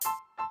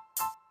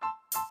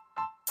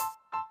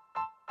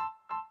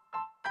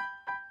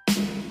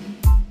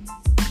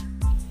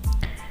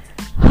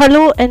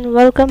Hello and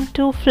welcome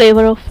to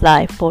Flavor of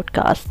Life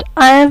podcast.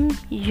 I am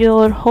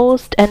your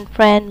host and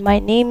friend. My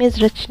name is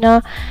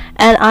Rachna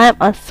and I am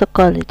a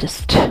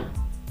psychologist.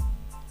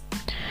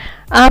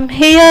 I'm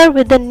here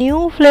with a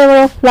new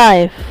flavor of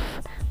life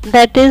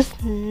that is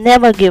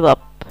never give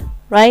up,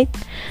 right?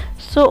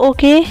 So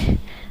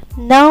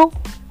now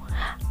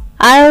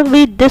I'll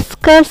be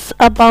discuss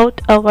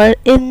about our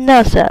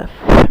inner self,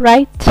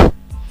 right?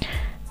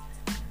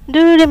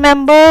 Do you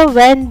remember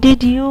when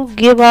did you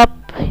give up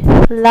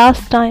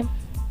last time?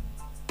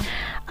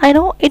 I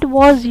know it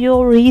was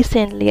your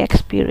recently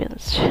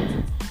experienced.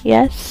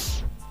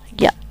 Yes,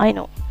 yeah, I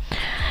know.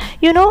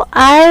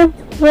 I've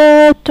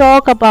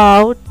talked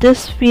about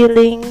this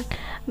feeling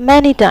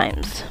many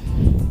times.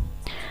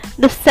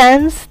 The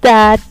sense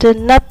that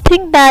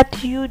nothing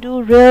that you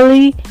do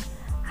really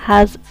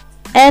has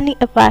any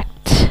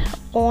effect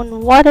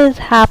on what is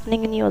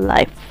happening in your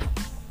life.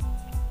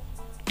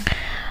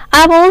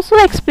 I've also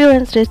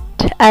experienced it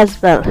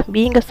as well,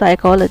 being a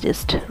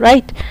psychologist,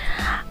 right?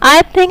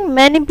 I think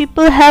many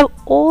people have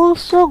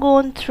also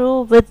gone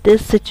through with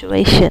this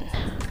situation.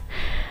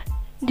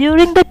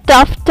 During the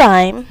tough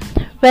time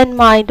when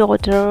my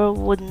daughter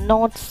would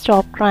not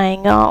stop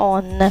crying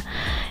on,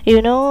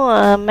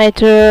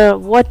 matter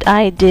what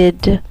I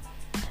did.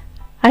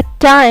 At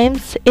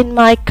times in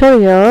my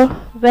career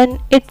when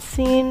it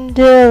seemed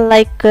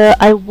like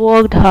I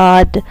worked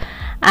hard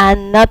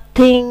and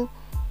nothing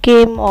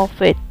came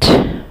of it,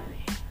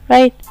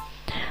 right?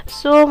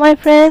 So my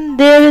friend,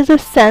 there is a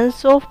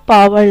sense of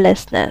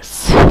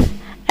powerlessness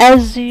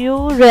as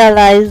you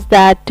realize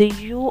that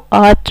you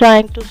are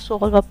trying to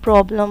solve a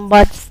problem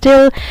but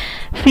still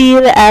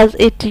feel as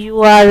if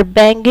you are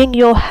banging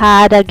your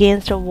head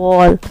against a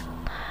wall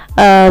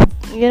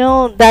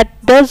that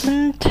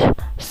doesn't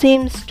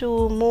seems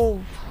to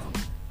move.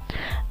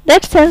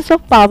 That sense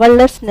of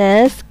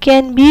powerlessness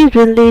can be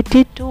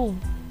related to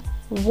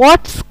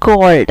what's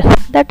called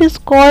that is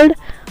called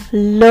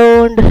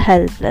learned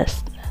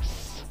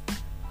helplessness,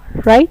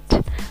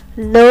 right?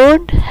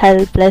 Learned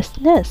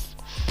helplessness.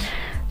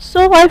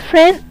 So my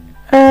friend,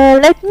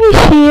 let me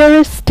share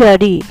a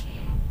study,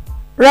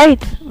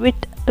 right,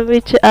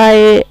 which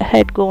I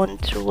had gone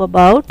through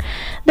about.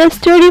 The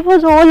study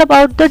was all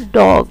about the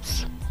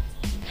dogs.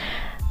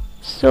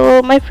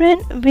 So my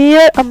friend,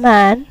 where a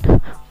man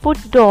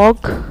put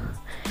dog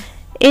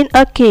in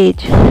a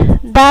cage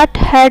that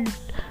had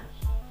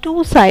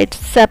two sides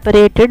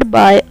separated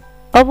by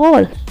a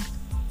wall.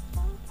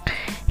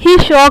 He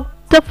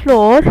shocked the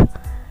floor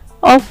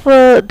of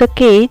the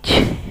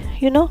cage,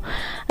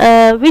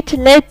 which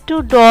led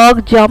to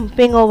dog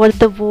jumping over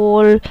the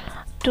wall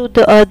to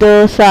the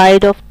other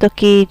side of the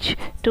cage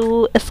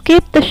to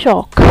escape the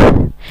shock.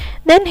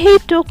 Then he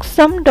took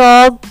some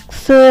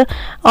dogs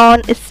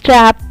on,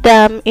 strapped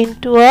them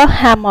into a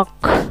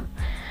hammock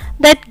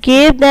that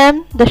gave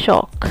them the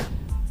shock.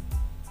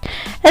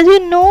 As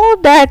you know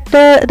that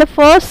the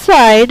first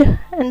side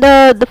and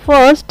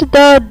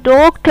the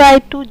dog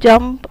tried to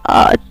jump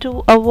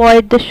to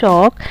avoid the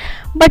shock,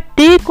 but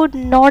they could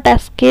not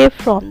escape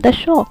from the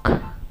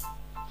shock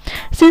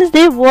since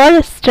they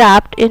were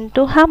strapped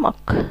into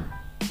hammock.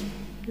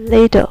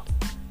 Later,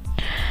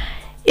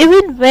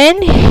 even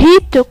when he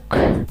took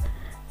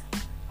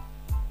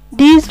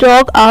these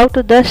dogs out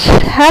of the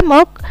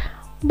hammock,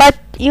 but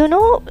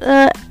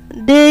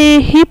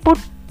he put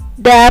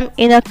them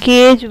in a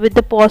cage with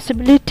the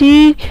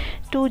possibility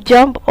to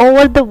jump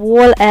over the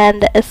wall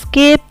and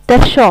escape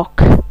the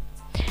shock.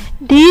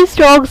 These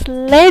dogs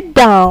laid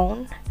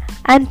down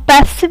and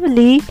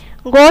passively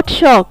got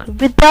shocked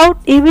without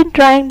even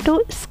trying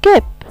to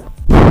escape.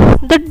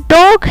 The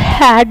dog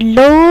had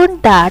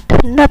learned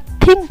that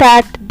nothing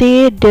that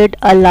they did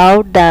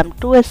allowed them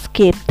to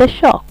escape the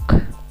shock.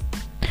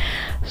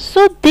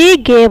 So they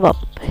gave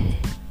up,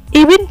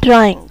 even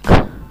trying.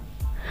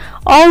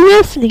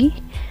 Obviously,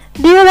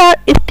 there are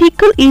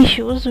ethical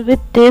issues with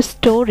this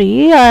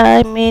story,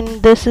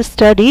 this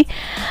study,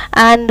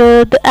 and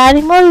the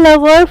animal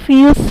lover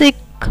feels sick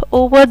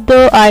over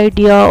the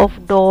idea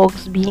of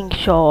dogs being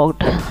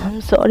shocked. I'm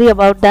sorry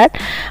about that,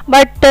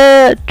 but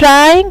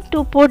trying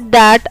to put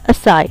that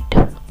aside.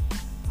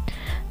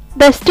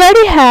 The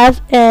study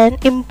has an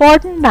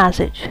important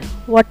message.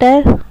 What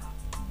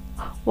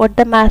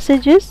the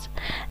message is?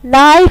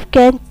 Life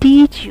can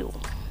teach you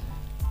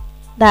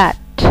that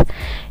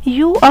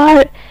you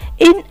are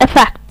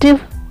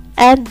ineffective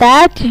and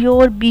that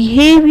your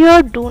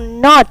behavior do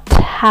not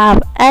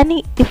have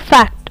any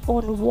effect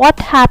on what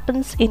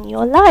happens in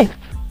your life.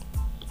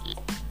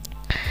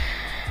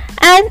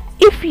 And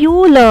if you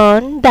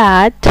learn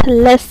that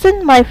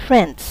lesson, my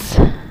friends,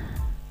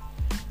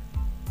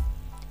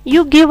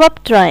 you give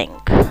up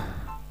trying.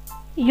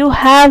 You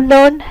have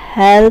learned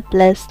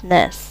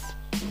helplessness.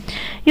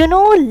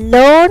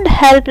 Learned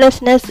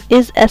helplessness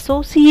is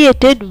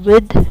associated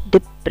with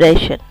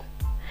depression.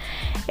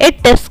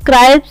 It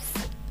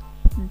describes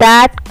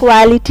that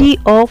quality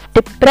of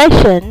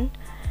depression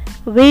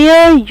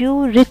where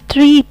you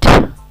retreat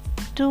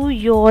to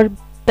your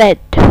bed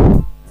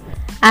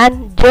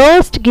and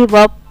just give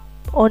up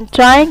on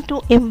trying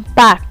to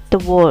impact the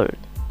world.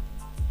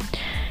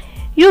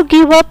 You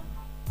give up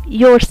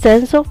your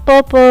sense of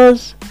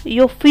purpose,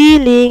 your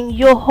feeling,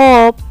 your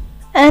hope,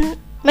 and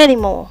many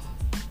more,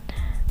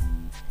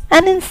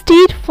 and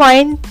instead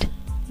find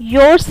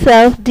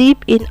yourself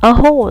deep in a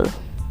hole.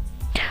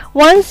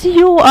 Once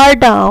you are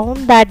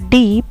down that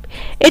deep,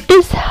 it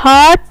is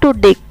hard to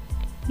dig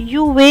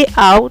your way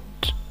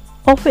out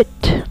of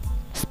it,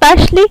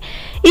 especially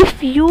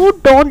if you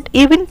don't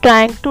even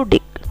trying to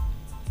dig.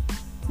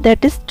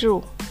 That is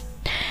true.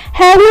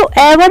 Have you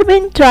ever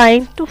been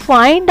trying to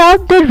find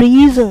out the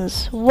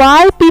reasons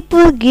why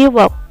people give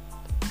up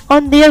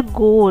on their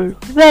goal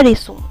very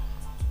soon?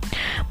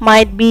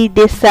 Might be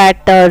they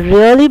set a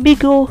really big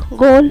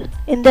goal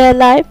in their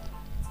life,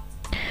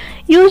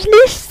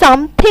 usually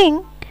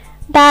something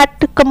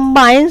that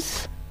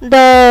combines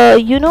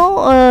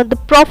the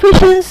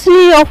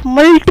proficiency of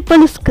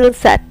multiple skill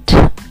set,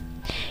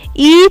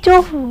 each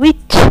of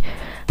which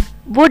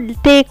would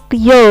take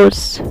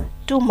years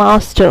to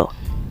master.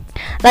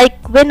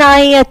 Like, when I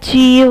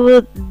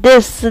achieve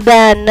this,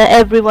 then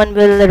everyone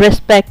will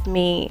respect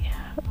me,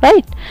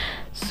 right?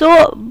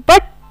 So,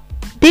 but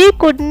they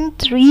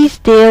couldn't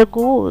reach their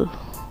goal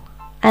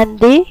and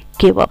they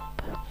give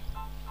up.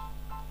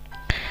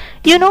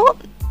 You know,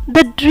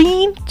 the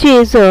dream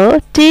chaser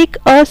take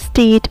a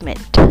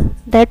statement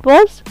that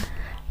was,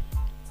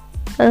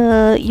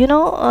 you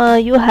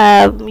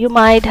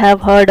might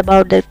have heard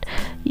about it.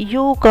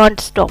 You can't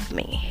stop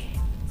me.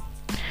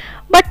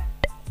 But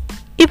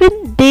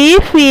even they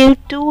fail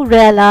to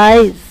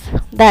realize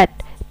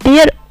that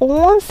their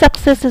own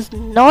success is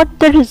not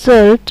the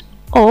result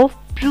of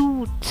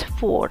brute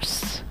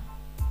force.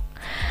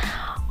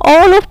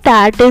 All of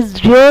that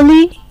is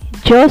really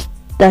just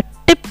the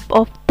tip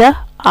of the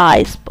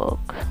iceberg.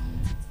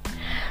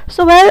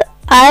 So, well,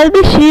 I'll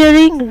be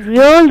sharing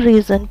real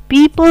reason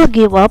people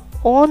give up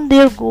on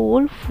their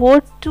goal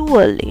for too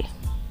early.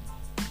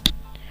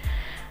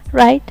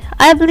 Right?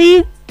 I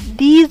believe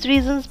these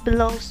reasons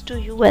belongs to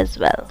you as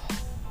well.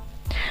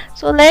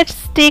 So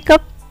let's take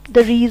up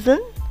the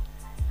reason.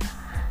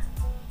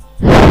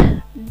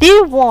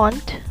 They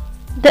want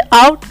the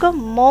outcome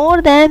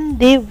more than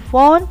they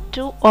want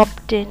to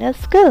obtain a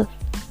skill.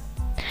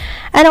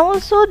 And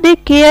also they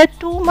care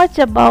too much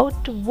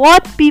about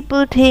what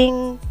people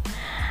think,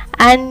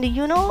 and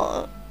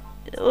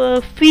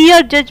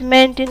fear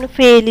judgment in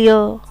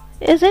failure,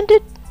 isn't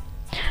it?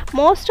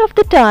 Most of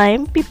the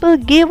time people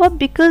give up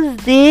because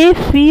they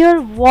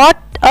fear what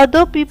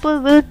other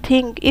people will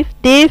think if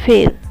they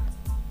fail.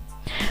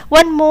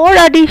 One more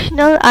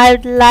additional I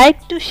would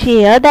like to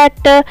share,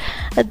 that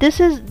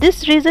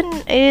this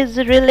reason is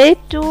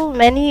related to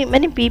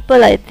many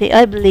people. I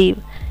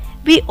believe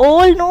we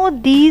all know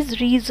these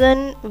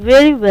reason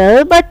very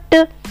well,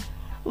 but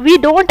we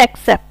don't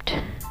accept,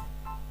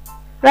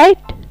 right?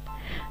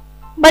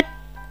 But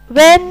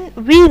when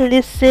we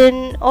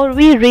listen or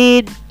we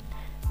read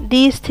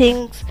these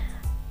things,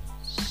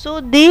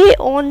 so they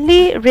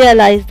only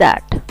realize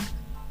that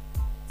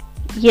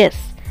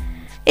yes,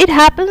 it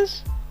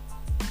happens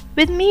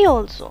with me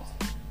also.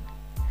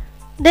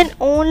 Then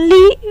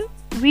only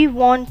we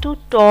want to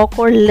talk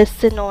or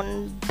listen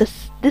on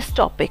this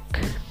topic.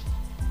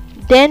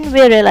 Then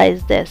we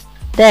realize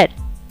that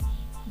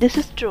this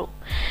is true.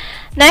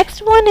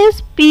 Next one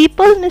is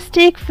people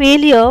mistake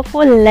failure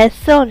for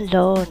lesson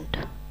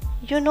learned.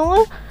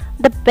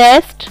 The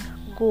best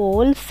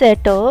goal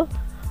setter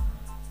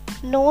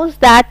knows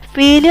that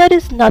failure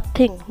is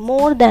nothing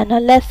more than a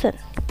lesson.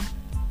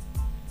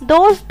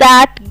 Those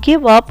that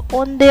give up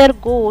on their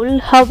goal,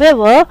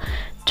 however,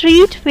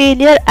 treat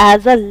failure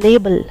as a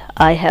label.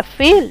 I have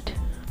failed.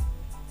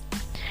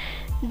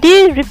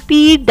 They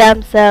repeat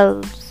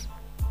themselves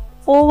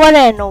over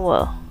and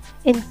over,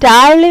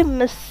 entirely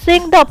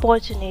missing the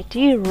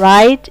opportunity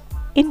right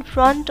in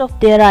front of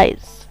their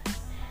eyes.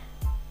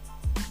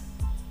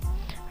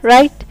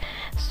 Right?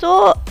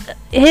 So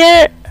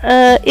here,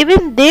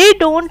 even they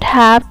don't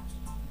have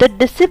the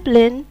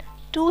discipline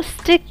to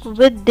stick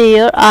with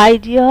their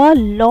idea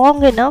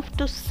long enough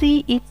to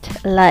see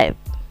it live.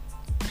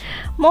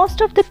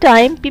 Most of the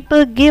time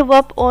people give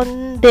up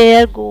on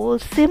their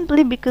goals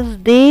simply because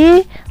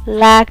they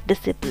lack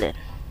discipline.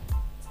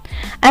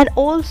 And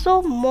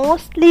also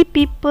mostly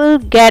people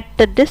get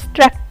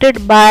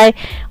distracted by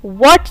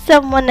what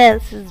someone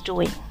else is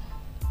doing.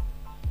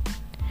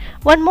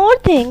 One more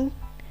thing,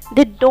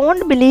 they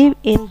don't believe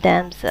in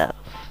themselves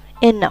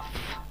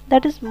enough.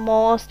 That is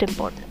most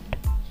important.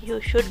 You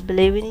should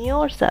believe in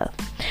yourself.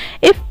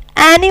 If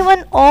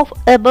anyone of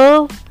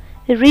above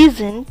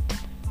reasoned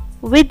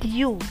with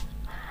you,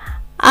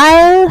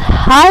 I'll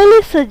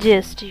highly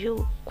suggest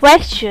you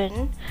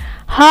question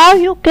how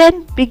you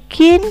can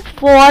begin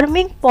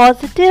forming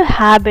positive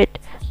habit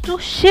to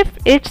shift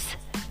its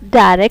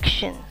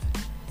direction.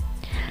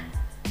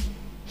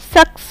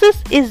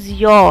 Success is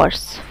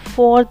yours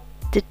for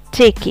the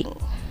taking.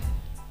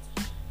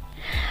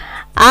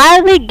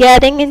 I'll be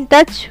getting in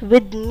touch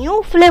with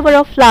new flavor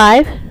of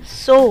life,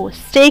 so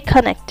stay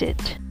connected.